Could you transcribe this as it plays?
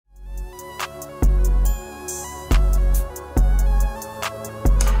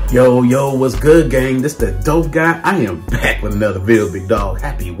Yo, what's good, gang? This the dope guy. I am back with another video, big dog.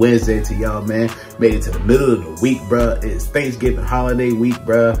 Happy Wednesday to y'all, man. Made it to the middle of the week, bruh. It's Thanksgiving holiday week,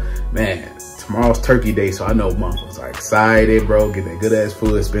 bruh. Man, tomorrow's turkey day, so I know motherfuckers are excited, bro. Get that good ass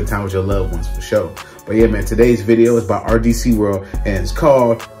food and spend time with your loved ones for sure. But yeah, man, today's video is about RDC World, and it's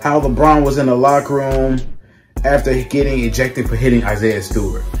called How LeBron Was in the Locker Room After Getting Ejected for Hitting Isaiah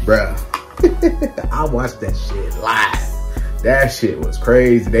Stewart, bruh. I watched that shit live. That shit was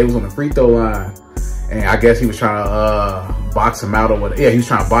crazy. They was on the free throw line, and I guess he was trying to box him out or whatever. Yeah, he was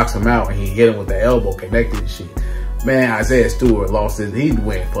trying to box him out, and he hit him with the elbow, connected and shit. Man, Isaiah Stewart lost his, he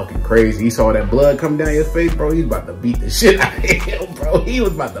went fucking crazy. He saw that blood come down his face, bro. He was about to beat the shit out of him, bro. He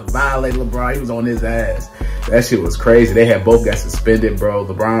was about to violate LeBron. He was on his ass. That shit was crazy. They had both got suspended, bro.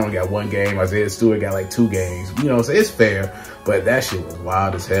 LeBron only got 1 game. Isaiah Stewart got like 2 games. You know, so it's fair. But that shit was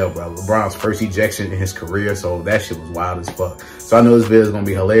wild as hell, bro. LeBron's first ejection in his career, so that shit was wild as fuck. So I know this video is going to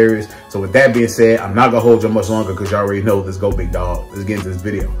be hilarious. So with that being said, I'm not going to hold you much longer because y'all already know. Let's go, big dog. Let's get into this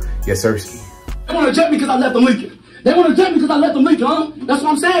video. Yes, sirski. They want to eject me because I left them leaking. They want to eject me because I left them leaking, huh? That's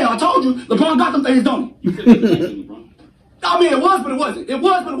what I'm saying. I told you, LeBron got them things done. I mean, it was, but it wasn't. It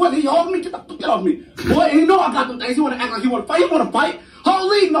was, but it wasn't. He holding me. Get off me. Boy, he know I got them things. He want to act like he want to fight. He want to fight. Whole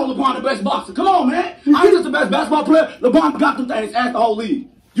league know LeBron the best boxer. Come on, man. I ain't just the best basketball player. LeBron got them things as the whole league.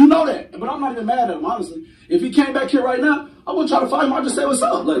 You know that. But I'm not even mad at him, honestly. If he came back here right now, I wouldn't try to fight him. I'd just say, what's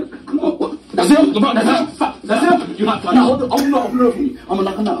up? Like, come on. What? That's him. LeBron, that's him. That's him. You're not fighting. No, open up for me. I'm going to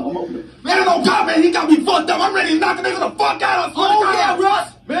knock him out. I'm open it. Man, no God, man. He got me fucked up. I'm ready to knock the nigga the fuck out. Oh, yeah,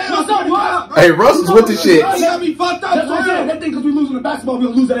 Russ. Man, what's up, Russ? Hey, Russ is with the shit. He got me fucked up. That's what I'm saying. That thing, because we losing the basketball,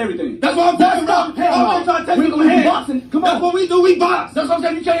 we'll lose at everything. That's what I'm saying, bro. I'm not trying to take you in boxing. Come on. That's what we do. We box. That's what I'm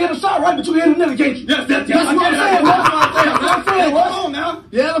saying. You can't hit a shot, right? But you hit a nigga, can't you? Yes, that's what I'm saying. That's what I'm saying, Russ. Come on now.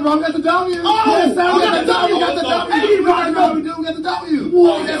 Yeah, LeBron got the W. Oh, yes, sir. We got the W. We got the W. Hey, we got the W.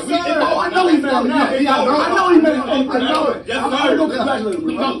 Whoa, yes, sir. Oh, I know he made it now. I know he made it. I know it. Yes, sir. I'm going to congratulate him.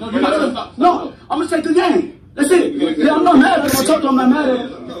 No, I'm going to take the game. That's it. Yeah, I'm not mad at him. I told you I'm not mad at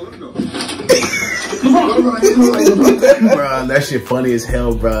him. Bro, that shit funny as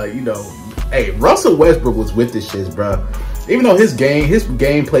hell, bro. You know, hey, Russell Westbrook was with this shit, bro. Even though his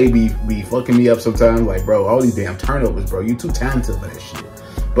gameplay be fucking me up sometimes, like, bro, all these damn turnovers, bro. You too talented for that shit.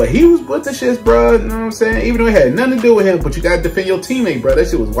 But he was with the shits, bro. You know what I'm saying? Even though it had nothing to do with him, but you gotta defend your teammate, bro. That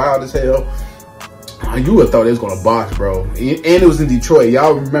shit was wild as hell. You would have thought they was gonna box, bro. And it was in Detroit.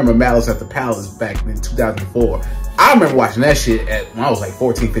 Y'all remember Malice at the Palace back in 2004. I remember watching that shit when I was like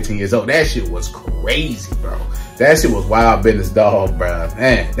 14, 15 years old. That shit was crazy, bro. That shit was wild business, dog, bro.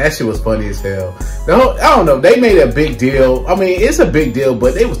 Man, that shit was funny as hell. I don't know. They made a big deal. I mean, it's a big deal,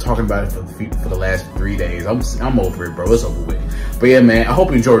 but they was talking about it for the last 3 days. I'm over it, bro. It's over with. But yeah, man, I hope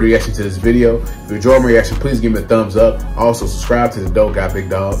you enjoyed the reaction to this video. If you enjoyed my reaction, please give me a thumbs up. Also, subscribe to the Dope Guy Big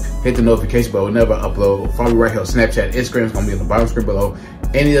Dog. Hit the notification bell whenever I upload. Follow me right here on Snapchat. Instagram is going to be on the bottom screen below.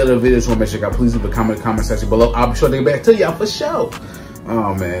 Any other videos you want to check out, please leave a comment in the comment section below. I'll be sure to get back to y'all for sure.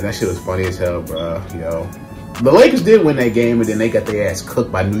 Oh, man, that shit was funny as hell, bro. Yo. The Lakers did win that game, and then they got their ass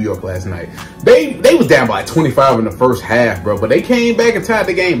cooked by New York last night. They was down by like 25 in the first half, bro. But they came back and tied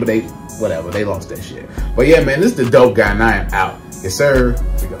the game, but whatever, they lost that shit. But yeah, man, this is the Dope Guy, and I am out. Yes, sir.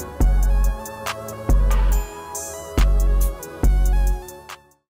 Here we go.